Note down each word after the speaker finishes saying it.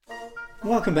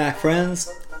Welcome back,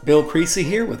 friends. Bill Creasy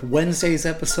here with Wednesday's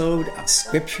episode of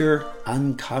Scripture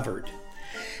Uncovered.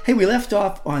 Hey, we left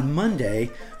off on Monday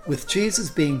with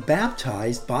Jesus being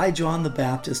baptized by John the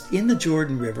Baptist in the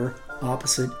Jordan River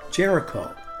opposite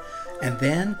Jericho, and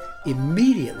then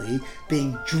immediately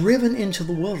being driven into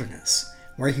the wilderness,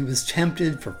 where he was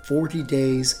tempted for 40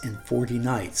 days and 40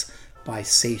 nights by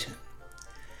Satan.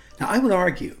 Now, I would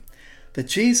argue that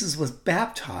Jesus was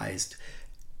baptized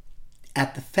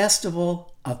at the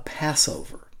festival of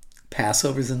Passover.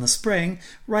 Passover's in the spring,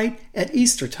 right at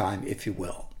Easter time, if you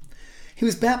will. He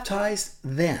was baptized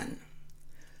then.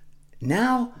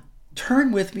 Now,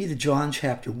 turn with me to John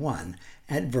chapter 1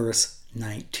 at verse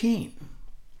 19.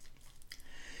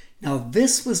 Now,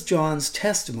 this was John's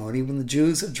testimony when the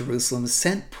Jews of Jerusalem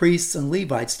sent priests and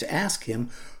Levites to ask him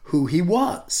who he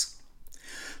was.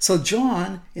 So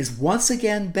John is once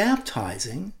again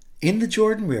baptizing in the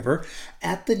Jordan River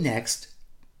at the next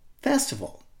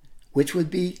festival, which would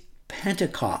be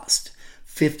Pentecost,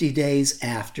 50 days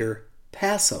after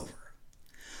Passover.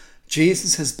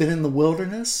 Jesus has been in the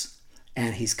wilderness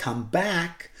and he's come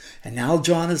back, and now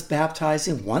John is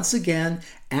baptizing once again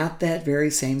at that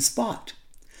very same spot.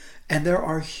 And there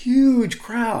are huge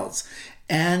crowds,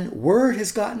 and word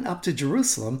has gotten up to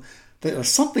Jerusalem that there's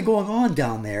something going on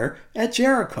down there at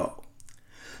Jericho.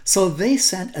 So they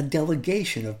sent a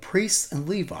delegation of priests and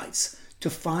Levites to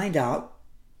find out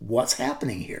what's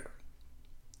happening here.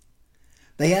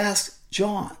 They asked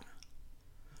John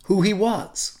who he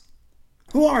was.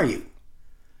 Who are you?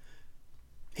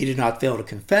 He did not fail to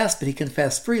confess, but he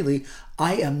confessed freely,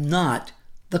 I am not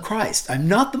the Christ. I'm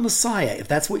not the Messiah, if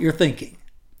that's what you're thinking.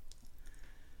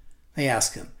 They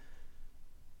asked him,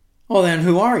 well then,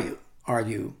 who are you? Are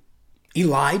you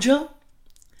Elijah?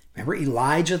 Remember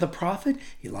Elijah the prophet?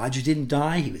 Elijah didn't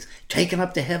die. He was taken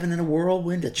up to heaven in a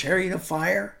whirlwind, a chariot of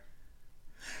fire.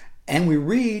 And we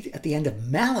read at the end of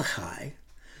Malachi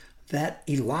that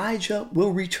Elijah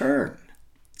will return.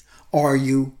 Are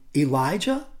you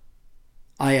Elijah?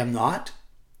 I am not.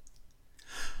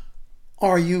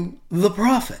 Are you the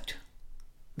prophet?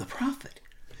 The prophet.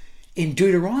 In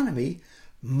Deuteronomy,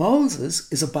 Moses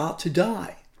is about to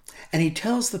die, and he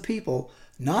tells the people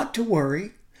not to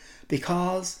worry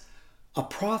because a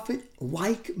prophet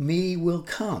like me will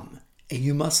come, and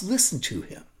you must listen to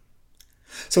him.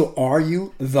 So are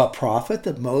you the prophet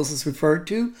that Moses referred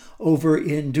to over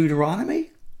in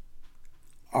Deuteronomy?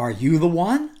 Are you the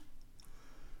one?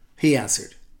 He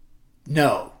answered,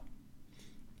 no.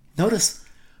 Notice,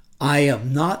 I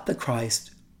am not the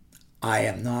Christ. I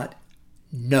am not.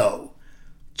 No.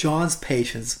 John's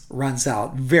patience runs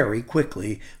out very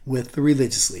quickly with the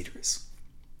religious leaders.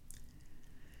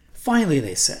 Finally,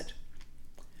 they said,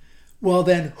 well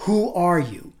then, who are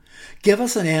you? Give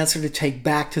us an answer to take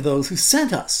back to those who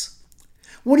sent us.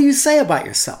 What do you say about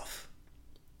yourself?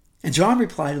 And John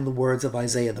replied in the words of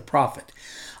Isaiah the prophet,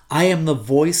 I am the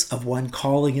voice of one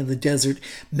calling in the desert,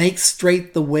 make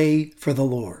straight the way for the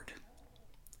Lord.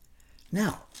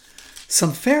 Now,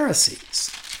 some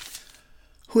Pharisees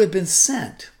who had been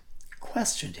sent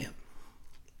questioned him.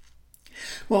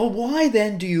 Well, why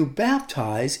then do you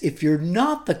baptize if you're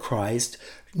not the Christ,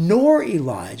 nor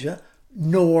Elijah,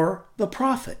 nor the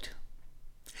prophet?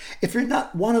 If you're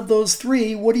not one of those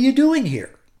three, what are you doing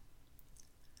here?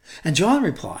 And John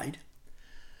replied,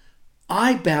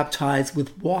 I baptize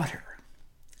with water,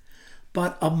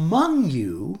 but among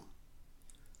you,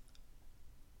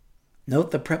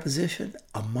 note the preposition,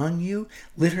 among you,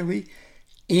 literally,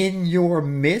 in your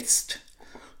midst,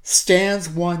 stands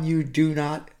one you do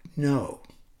not know.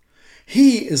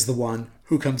 He is the one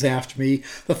who comes after me,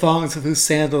 the thongs of whose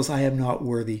sandals I am not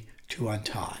worthy to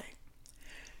untie.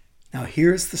 Now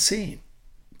here's the scene.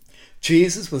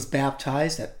 Jesus was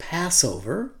baptized at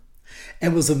Passover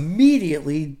and was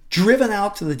immediately driven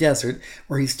out to the desert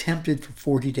where he's tempted for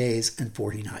 40 days and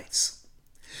 40 nights.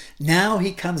 Now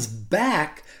he comes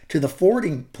back to the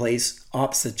fording place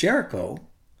opposite Jericho,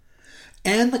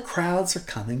 and the crowds are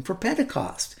coming for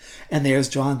Pentecost. And there's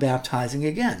John baptizing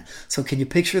again. So can you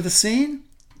picture the scene?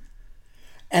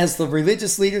 As the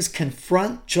religious leaders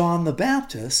confront John the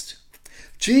Baptist,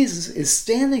 Jesus is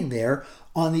standing there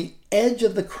on the edge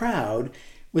of the crowd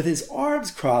with his arms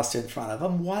crossed in front of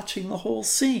him, watching the whole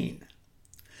scene.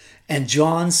 And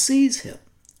John sees him.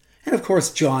 And of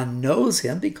course, John knows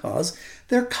him because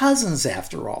they're cousins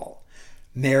after all.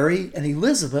 Mary and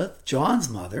Elizabeth, John's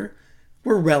mother,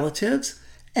 were relatives,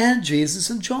 and Jesus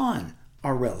and John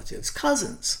are relatives,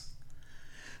 cousins.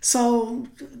 So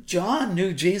John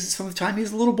knew Jesus from the time he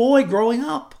was a little boy growing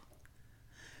up.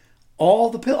 All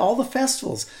the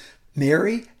festivals,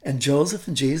 Mary and Joseph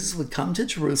and Jesus would come to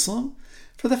Jerusalem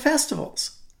for the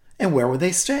festivals. And where would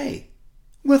they stay?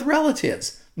 With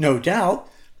relatives, no doubt,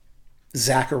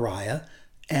 Zachariah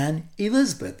and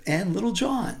Elizabeth and little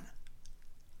John.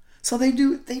 So they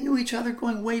knew each other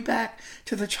going way back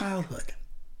to their childhood.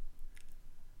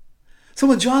 So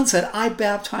when John said, I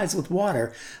baptize with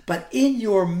water, but in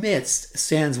your midst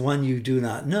stands one you do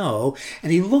not know,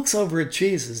 and he looks over at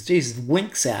Jesus, Jesus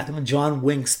winks at him, and John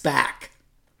winks back.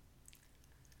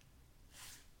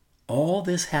 All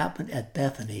this happened at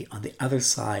Bethany on the other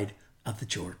side of the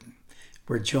Jordan,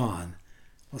 where John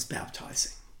was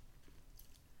baptizing.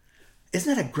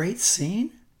 Isn't that a great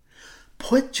scene?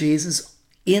 Put Jesus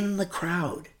in the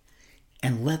crowd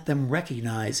and let them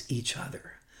recognize each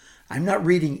other. I'm not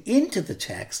reading into the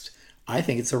text. I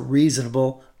think it's a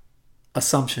reasonable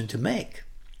assumption to make.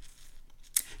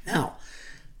 Now,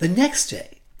 the next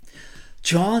day,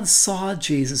 John saw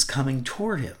Jesus coming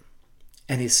toward him,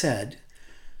 and he said,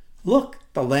 look,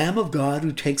 the Lamb of God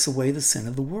who takes away the sin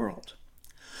of the world.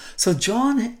 So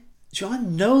John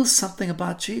knows something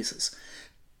about Jesus.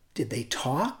 Did they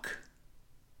talk?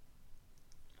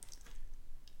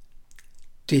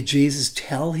 Did Jesus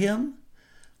tell him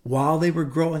while they were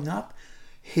growing up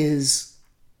his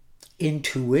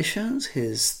intuitions,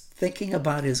 his thinking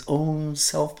about his own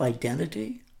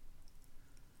self-identity?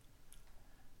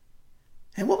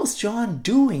 And what was John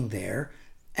doing there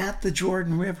at the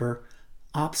Jordan River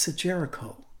opposite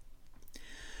Jericho?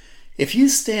 If you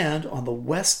stand on the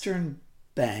western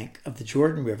bank of the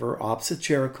Jordan River opposite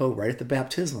Jericho, right at the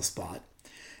baptismal spot,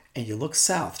 and you look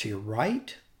south to your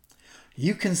right,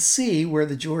 you can see where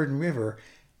the Jordan River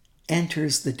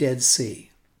enters the Dead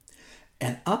Sea.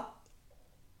 And up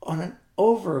on an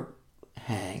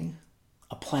overhang,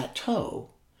 a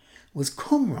plateau, was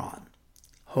Qumran,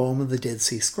 home of the Dead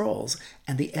Sea Scrolls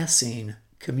and the Essene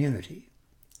community.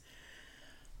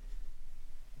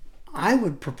 I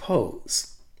would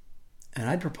propose, and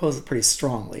I'd propose it pretty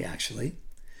strongly actually,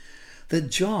 that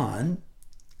John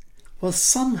was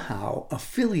somehow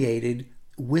affiliated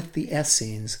with the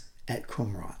Essenes at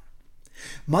Qumran.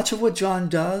 Much of what John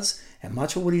does and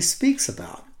much of what he speaks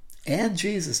about, and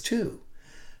Jesus too,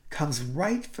 comes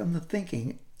right from the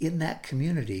thinking in that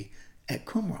community at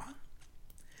Qumran.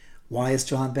 Why is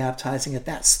John baptizing at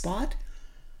that spot?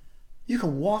 You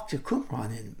can walk to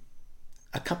Qumran in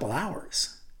a couple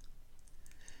hours.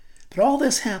 But all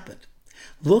this happened.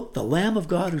 Look, the Lamb of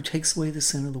God who takes away the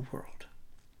sin of the world.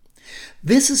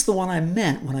 This is the one I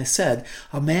meant when I said,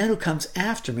 a man who comes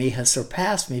after me has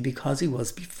surpassed me because he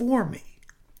was before me.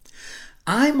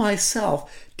 I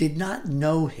myself did not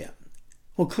know him.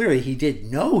 Well, clearly he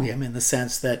did know him in the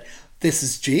sense that this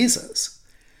is Jesus.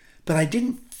 But I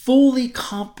didn't fully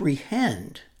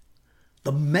comprehend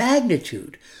the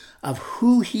magnitude of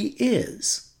who he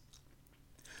is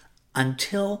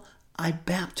until I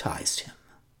baptized him.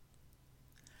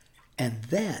 And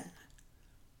then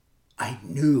I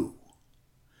knew.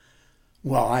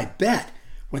 Well, I bet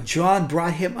when John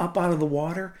brought him up out of the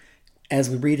water, as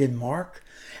we read in Mark,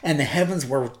 and the heavens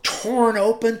were torn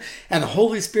open and the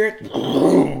Holy Spirit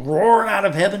roared out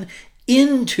of heaven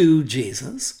into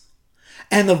Jesus,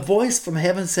 and the voice from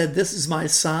heaven said, this is my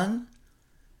son,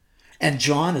 and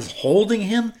John is holding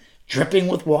him, dripping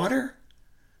with water.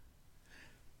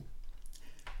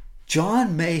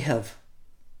 John may have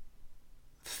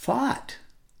thought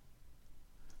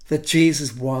that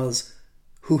Jesus was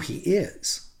who he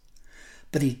is,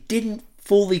 but he didn't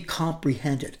fully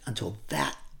comprehend it until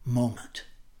that moment.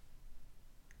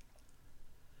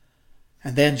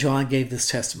 And then John gave this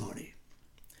testimony.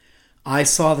 I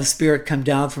saw the Spirit come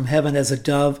down from heaven as a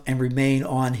dove and remain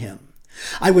on him.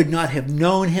 I would not have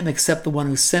known him except the one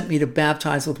who sent me to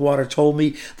baptize with water told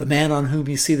me, the man on whom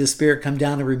you see the Spirit come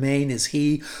down and remain is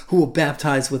he who will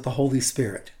baptize with the Holy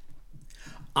Spirit.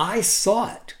 I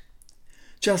saw it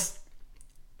just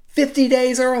 50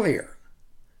 days earlier.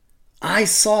 I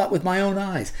saw it with my own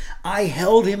eyes. I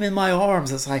held him in my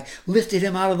arms as I lifted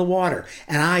him out of the water,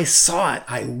 and I saw it.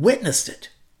 I witnessed it.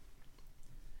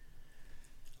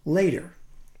 Later,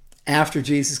 after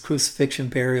Jesus' crucifixion,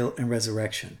 burial, and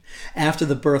resurrection, after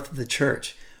the birth of the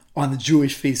church, on the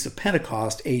Jewish feast of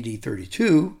Pentecost, AD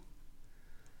 32,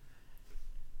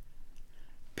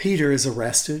 Peter is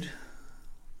arrested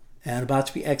and about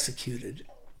to be executed.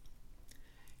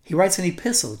 He writes an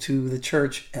epistle to the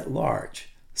church at large,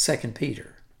 2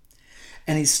 Peter,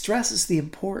 and he stresses the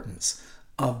importance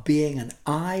of being an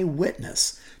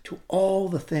eyewitness to all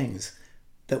the things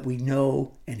that we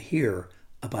know and hear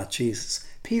about Jesus.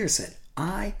 Peter said,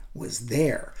 I was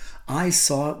there. I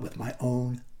saw it with my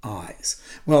own eyes.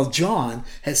 Well, John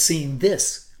has seen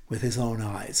this with his own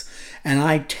eyes, and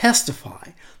I testify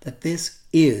that this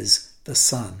is the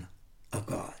Son of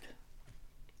God.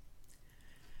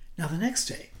 Now the next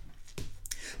day,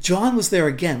 John was there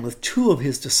again with two of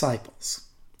his disciples.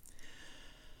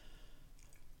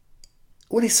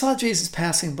 When he saw Jesus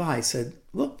passing by, he said,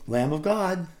 "Look, Lamb of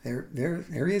God, there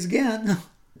he is again."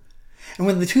 And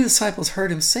when the two disciples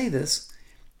heard him say this,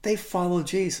 they followed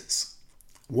Jesus.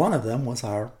 One of them was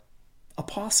our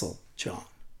apostle, John,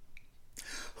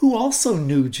 who also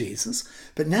knew Jesus,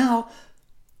 but now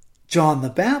John the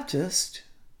Baptist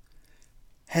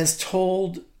has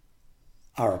told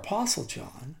our apostle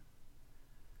John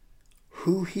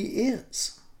who he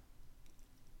is.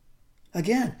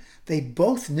 Again, they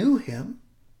both knew him.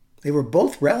 They were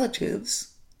both relatives.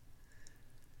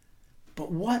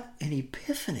 But what an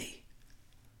epiphany.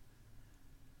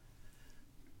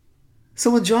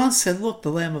 So when John said, "Look,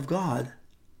 the Lamb of God,"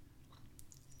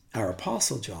 our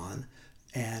apostle John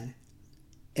and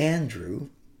Andrew,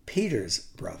 Peter's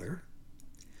brother,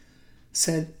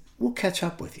 said, "We'll catch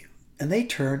up with you." And they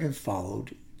turned and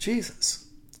followed Jesus.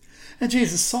 And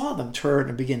Jesus saw them turn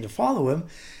and begin to follow him.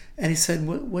 And he said,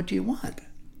 "What do you want?"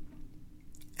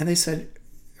 And they said,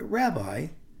 "Rabbi,"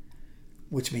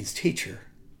 which means teacher,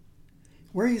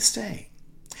 "where are you staying?"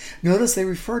 Notice they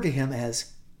refer to him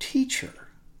as teacher.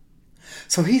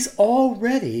 So he's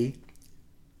already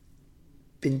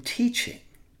been teaching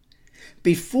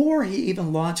before he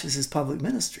even launches his public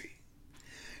ministry.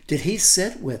 Did he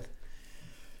sit with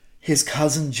his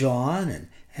cousin John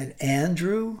and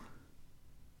Andrew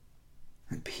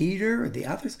and Peter and the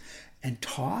others and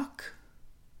talk?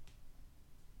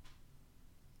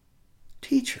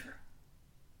 "Teacher,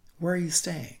 where are you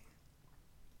staying?"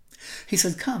 He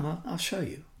said, "Come, I'll show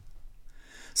you."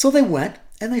 So they went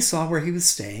and they saw where he was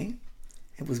staying.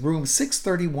 It was room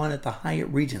 631 at the Hyatt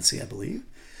Regency, I believe.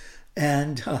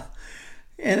 And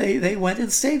they went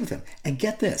and stayed with him. And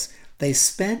get this, they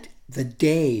spent the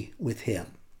day with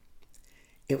him.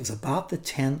 It was about the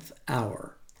 10th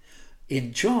hour.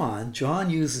 In John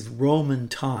uses Roman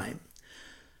time.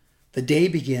 The day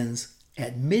begins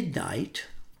at midnight,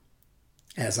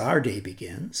 as our day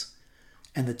begins,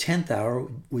 and the 10th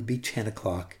hour would be 10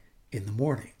 o'clock in the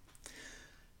morning.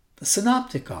 The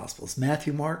Synoptic Gospels,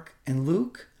 Matthew, Mark, and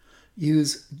Luke,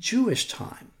 use Jewish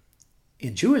time.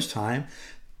 In Jewish time,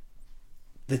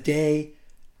 the day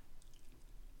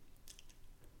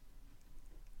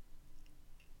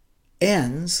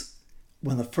ends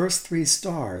when the first three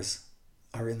stars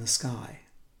are in the sky.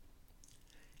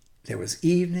 There was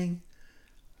evening,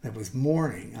 there was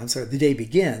morning. The day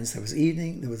begins, there was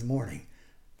evening, there was morning.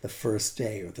 The first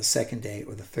day, or the second day,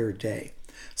 or the third day.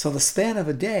 So the span of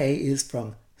a day is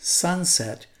from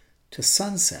sunset to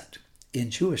sunset in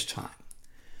Jewish time.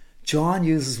 John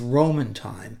uses Roman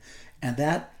time, and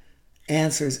that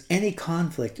answers any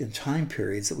conflict in time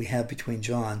periods that we have between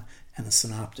John and the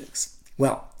Synoptics.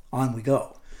 Well, on we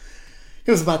go.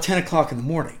 It was about 10 o'clock in the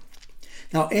morning.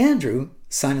 Now Andrew,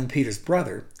 Simon Peter's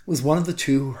brother, was one of the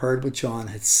two who heard what John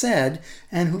had said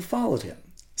and who followed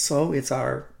him. So it's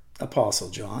our apostle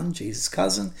John, Jesus'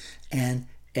 cousin, and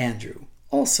Andrew,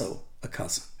 also a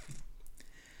cousin.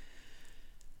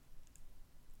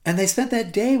 And they spent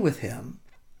that day with him.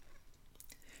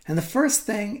 And the first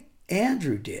thing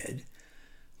Andrew did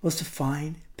was to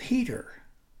find Peter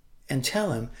and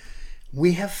tell him,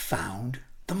 "We have found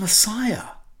the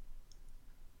Messiah."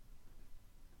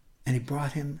 And he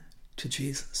brought him to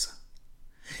Jesus.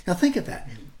 Now think of that.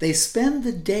 They spend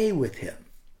the day with him,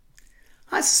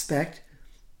 I suspect,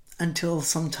 until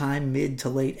sometime mid to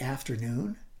late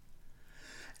afternoon.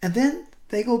 And then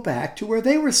they go back to where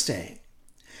they were staying.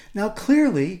 Now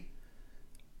clearly,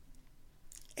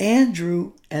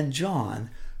 Andrew and John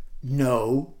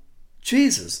know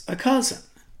Jesus, a cousin.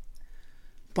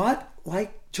 But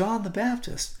like John the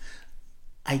Baptist,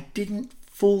 I didn't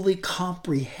fully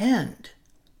comprehend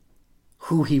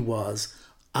who he was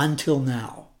until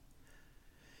now.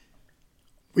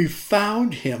 We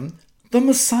found him, the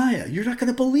Messiah. You're not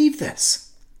going to believe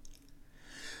this.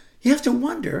 You have to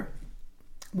wonder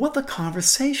what the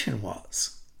conversation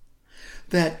was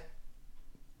that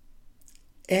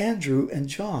Andrew and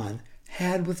John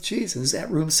had with Jesus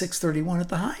at room 631 at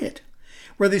the Hyatt,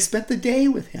 where they spent the day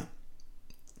with him.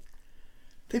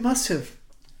 They must have.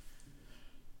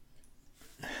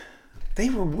 They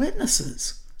were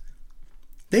witnesses.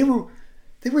 They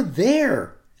were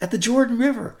there at the Jordan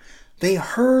River. They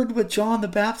heard what John the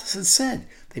Baptist had said.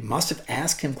 They must have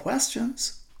asked him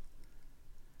questions.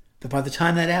 But by the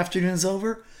time that afternoon's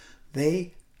over,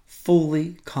 they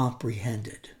fully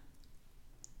comprehended.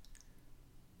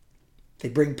 They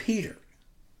bring Peter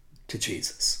to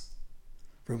Jesus.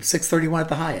 Room 631 at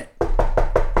the Hyatt.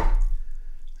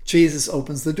 Jesus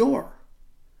opens the door.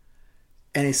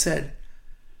 And he said,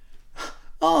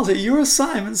 Oh, that you're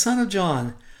Simon, son of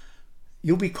John.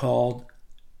 You'll be called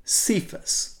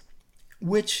Cephas,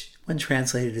 which, when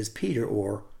translated, is Peter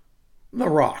or the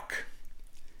rock.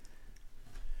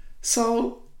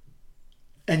 So,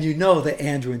 and you know that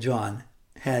Andrew and John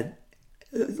had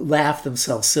laughed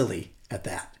themselves silly at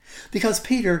that, because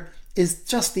Peter is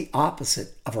just the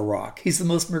opposite of a rock. He's the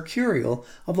most mercurial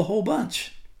of the whole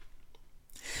bunch.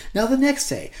 Now the next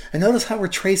day, and notice how we're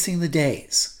tracing the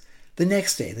days. The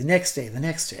next day, the next day, the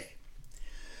next day.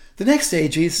 The next day,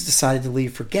 Jesus decided to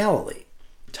leave for Galilee.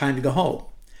 Time to go home.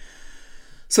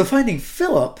 So finding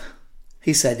Philip,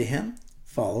 he said to him,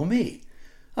 "Follow me."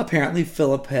 Apparently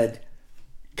Philip had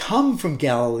come from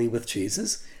Galilee with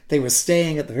Jesus. They were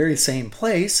staying at the very same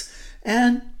place,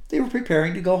 and they were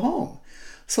preparing to go home.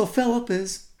 So Philip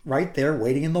is right there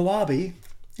waiting in the lobby,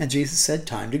 and Jesus said,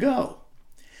 "Time to go."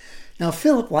 Now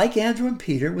Philip, like Andrew and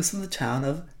Peter, was from the town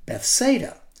of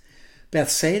Bethsaida.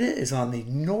 Bethsaida is on the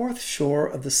north shore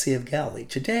of the Sea of Galilee.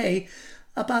 Today,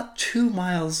 about 2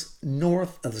 miles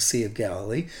north of the Sea of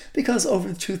Galilee, because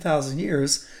over 2,000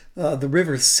 years, the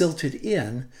river silted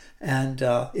in, and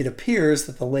it appears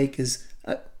that the lake is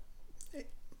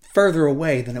further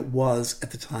away than it was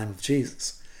at the time of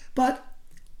Jesus. But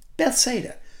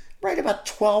Bethsaida, right about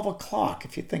 12 o'clock,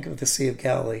 if you think of the Sea of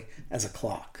Galilee as a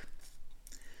clock.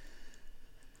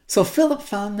 So Philip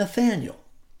found Nathanael.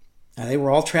 Now they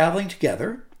were all traveling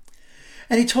together,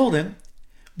 and he told him,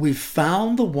 "We've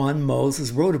found the one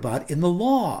Moses wrote about in the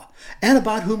law, and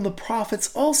about whom the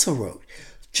prophets also wrote,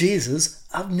 Jesus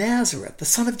of Nazareth, the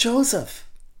son of Joseph."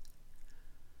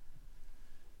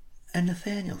 And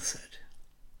Nathanael said,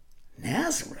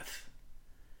 "Nazareth?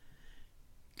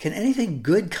 Can anything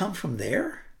good come from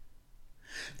there?"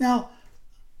 Now,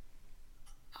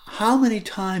 how many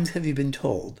times have you been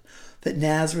told that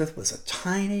Nazareth was a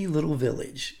tiny little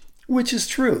village? Which is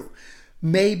true.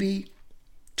 Maybe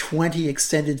 20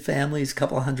 extended families, a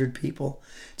couple hundred people.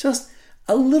 Just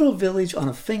a little village on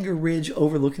a finger ridge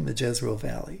overlooking the Jezreel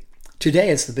Valley. Today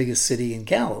it's the biggest city in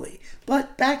Galilee,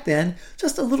 but back then,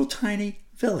 just a little tiny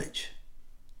village.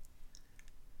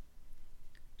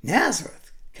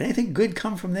 Nazareth, can anything good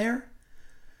come from there?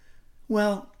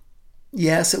 Well,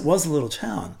 yes, it was a little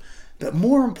town, but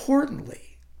more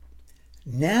importantly,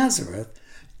 Nazareth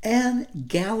and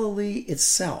Galilee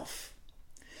itself.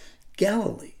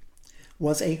 Galilee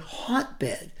was a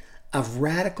hotbed of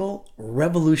radical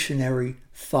revolutionary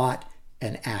thought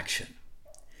and action.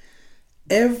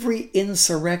 Every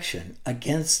insurrection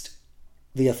against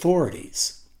the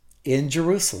authorities in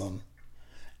Jerusalem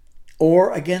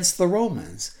or against the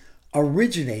Romans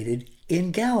originated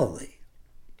in Galilee.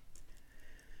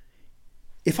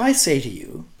 If I say to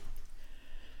you,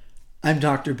 "I'm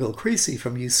Dr. Bill Creasy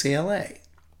from UCLA,"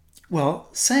 well,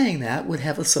 saying that would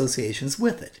have associations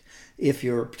with it. If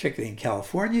you're particularly in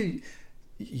California,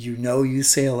 you know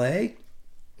UCLA.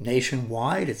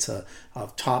 Nationwide, it's a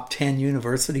top 10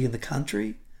 university in the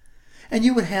country. And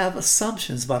you would have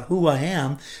assumptions about who I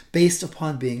am based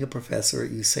upon being a professor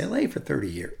at UCLA for 30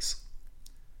 years.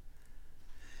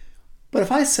 But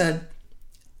if I said,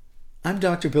 "I'm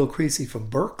Dr. Bill Creasy from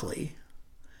Berkeley,"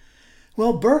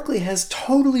 well, Berkeley has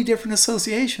totally different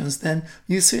associations than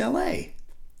UCLA.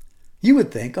 You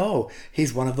would think, oh,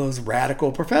 he's one of those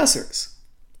radical professors.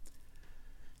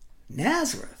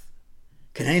 Nazareth,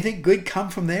 can anything good come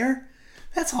from there?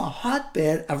 That's a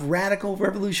hotbed of radical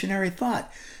revolutionary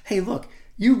thought. Hey, look,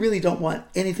 you really don't want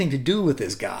anything to do with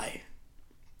this guy.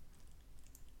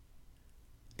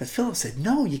 But Philip said,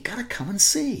 "No, you got to come and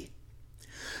see."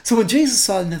 So when Jesus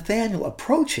saw Nathanael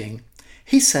approaching,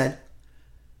 he said,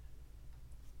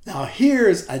 "Now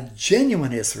here's a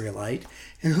genuine Israelite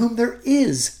in whom there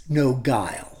is no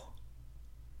guile."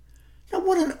 Now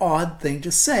what an odd thing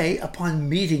to say upon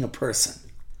meeting a person.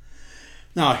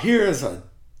 Now here's a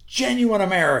genuine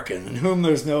American in whom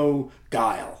there's no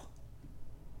guile.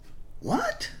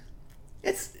 What?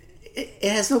 It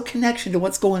has no connection to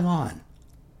what's going on.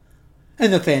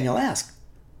 And Nathanael asked,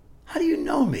 "How do you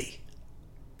know me?"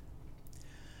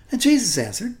 And Jesus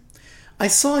answered, "I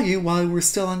saw you while you were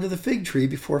still under the fig tree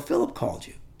before Philip called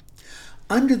you."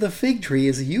 Under the fig tree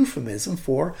is a euphemism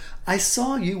for "I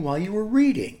saw you while you were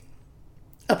reading."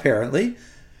 Apparently,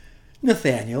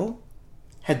 Nathanael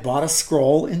had bought a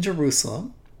scroll in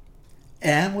Jerusalem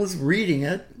and was reading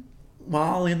it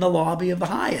while in the lobby of the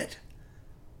Hyatt.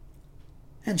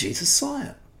 And Jesus saw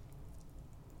him.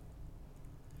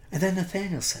 And then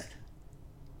Nathanael said,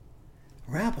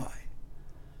 "Rabbi,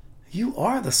 you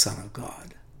are the Son of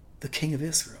God, the King of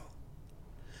Israel."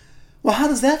 Well, how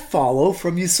does that follow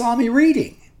from "you saw me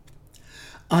reading"?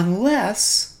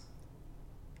 Unless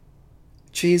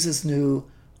Jesus knew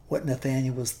what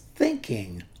Nathanael was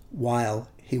thinking while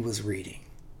he was reading.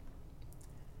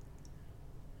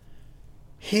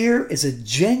 Here is a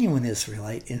genuine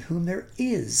Israelite in whom there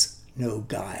is no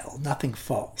guile, nothing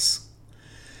false.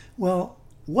 Well,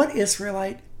 what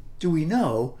Israelite do we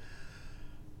know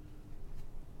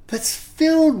that's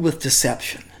filled with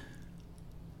deception?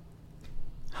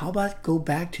 How about go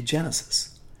back to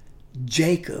Genesis?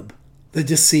 Jacob, the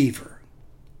deceiver.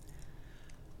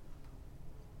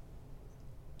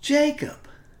 Jacob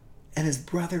and his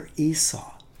brother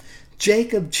Esau.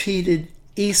 Jacob cheated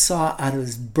Esau out of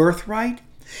his birthright.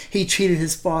 He cheated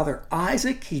his father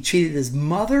Isaac. He cheated his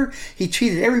mother. He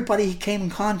cheated everybody he came in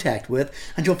contact with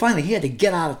until finally he had to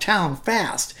get out of town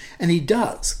fast. And he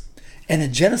does. And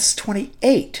in Genesis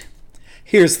 28,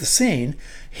 here's the scene.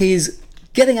 He's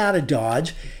getting out of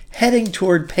Dodge, heading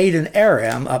toward Padan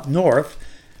Aram up north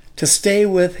to stay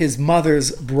with his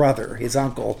mother's brother, his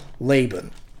uncle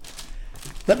Laban.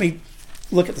 Let me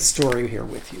look at the story here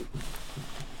with you.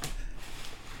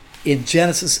 In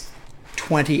Genesis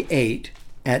 28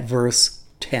 at verse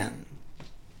 10.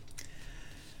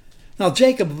 Now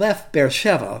Jacob left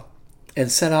Beersheba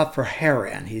and set out for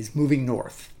Haran. He's moving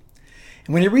north.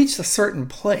 And when he reached a certain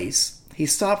place, he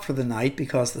stopped for the night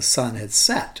because the sun had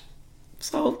set.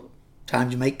 So, time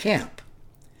to make camp.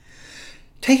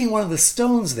 Taking one of the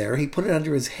stones there, he put it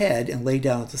under his head and lay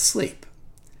down to sleep.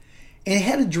 And he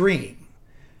had a dream.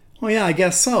 Well, yeah, I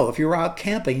guess so. If you were out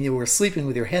camping and you were sleeping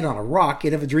with your head on a rock,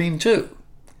 you'd have a dream too.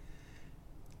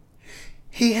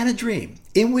 He had a dream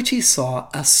in which he saw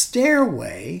a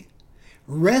stairway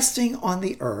resting on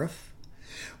the earth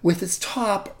with its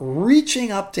top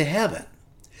reaching up to heaven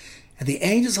and the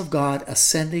angels of God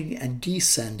ascending and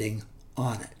descending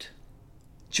on it.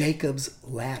 Jacob's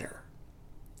ladder.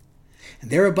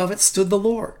 And there above it stood the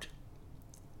Lord.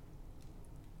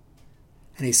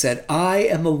 And he said, I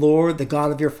am the Lord, the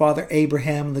God of your father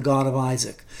Abraham, and the God of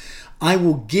Isaac. I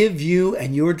will give you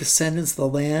and your descendants the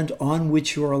land on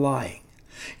which you are lying.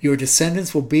 Your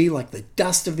descendants will be like the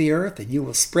dust of the earth, and you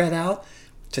will spread out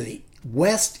to the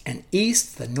west and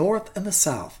east, the north and the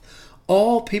south.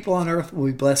 All people on earth will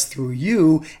be blessed through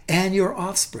you and your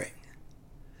offspring.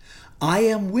 I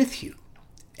am with you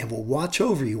and will watch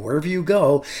over you wherever you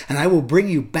go, and I will bring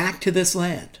you back to this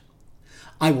land.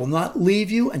 I will not leave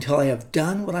you until I have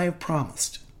done what I have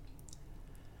promised.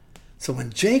 So when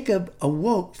Jacob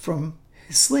awoke from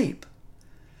his sleep,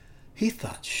 he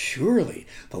thought, surely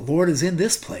the Lord is in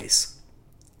this place.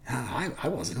 I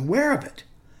wasn't aware of it.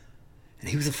 And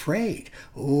he was afraid.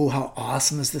 Oh, how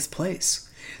awesome is this place.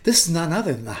 This is none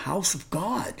other than the house of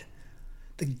God,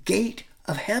 the gate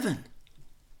of heaven.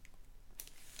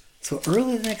 So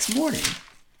early the next morning,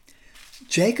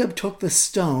 Jacob took the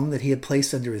stone that he had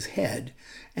placed under his head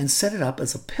and set it up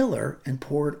as a pillar and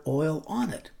poured oil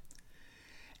on it.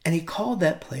 And he called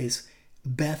that place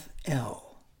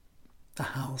Beth-el, the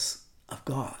house of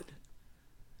God,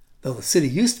 though the city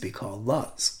used to be called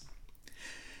Luz.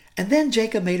 And then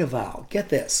Jacob made a vow, get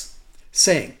this,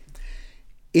 saying,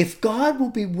 if God will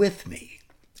be with me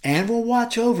and will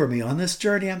watch over me on this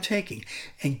journey I'm taking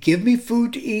and give me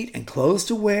food to eat and clothes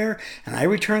to wear, and I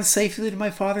return safely to my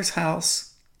father's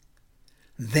house,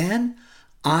 then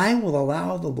I will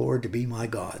allow the Lord to be my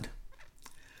God.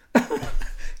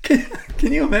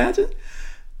 Can you imagine?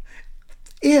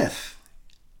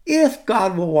 If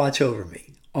God will watch over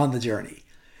me on the journey,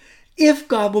 if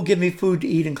God will give me food to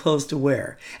eat and clothes to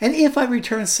wear, and if I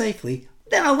return safely,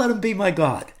 then I'll let him be my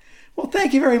God. Well,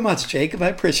 thank you very much, Jacob. I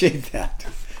appreciate that.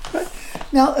 But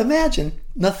now imagine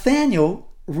Nathaniel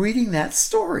reading that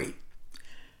story.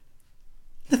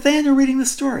 Nathaniel reading the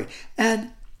story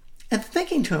and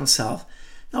thinking to himself,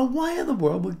 now why in the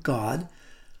world would God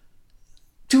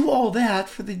do all that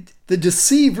for the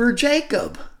deceiver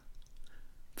Jacob?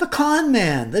 The con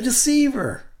man, the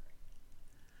deceiver.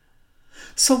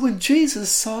 So when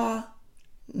Jesus saw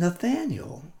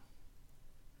Nathanael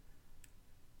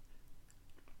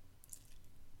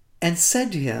and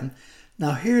said to him,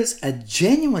 now here's a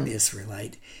genuine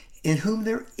Israelite in whom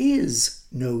there is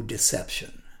no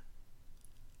deception.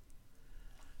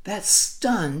 That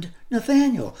stunned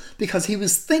Nathanael because he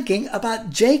was thinking about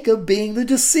Jacob being the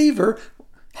deceiver,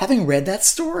 having read that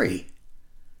story.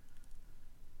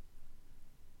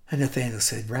 And Nathanael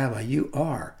said, Rabbi, you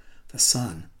are the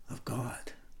Son of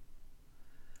God,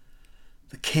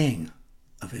 the King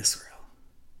of Israel.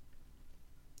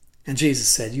 And Jesus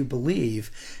said, you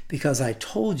believe because I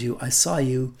told you I saw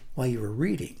you while you were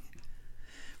reading.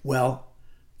 Well,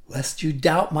 lest you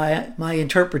doubt my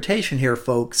interpretation here,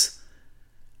 folks,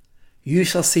 you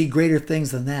shall see greater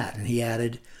things than that. And he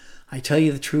added, I tell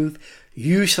you the truth,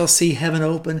 You shall see heaven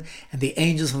open and the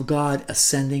angels of God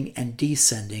ascending and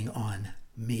descending on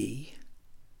me.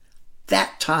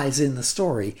 That ties in the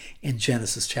story in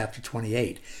Genesis chapter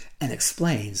 28 and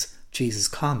explains Jesus'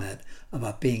 comment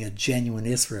about being a genuine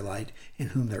Israelite in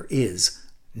whom there is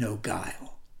no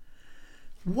guile.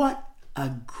 What a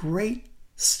great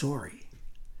story.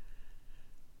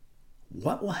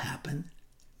 What will happen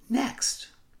next?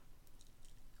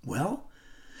 Well,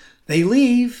 they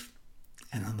leave,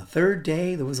 and on the third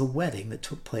day there was a wedding that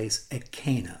took place at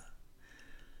Cana.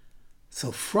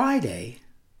 So Friday,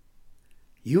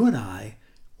 you and I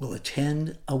will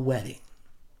attend a wedding,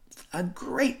 a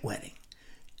great wedding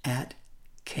at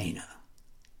Cana.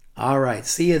 All right,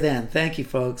 see you then. Thank you,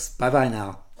 folks. Bye-bye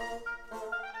now.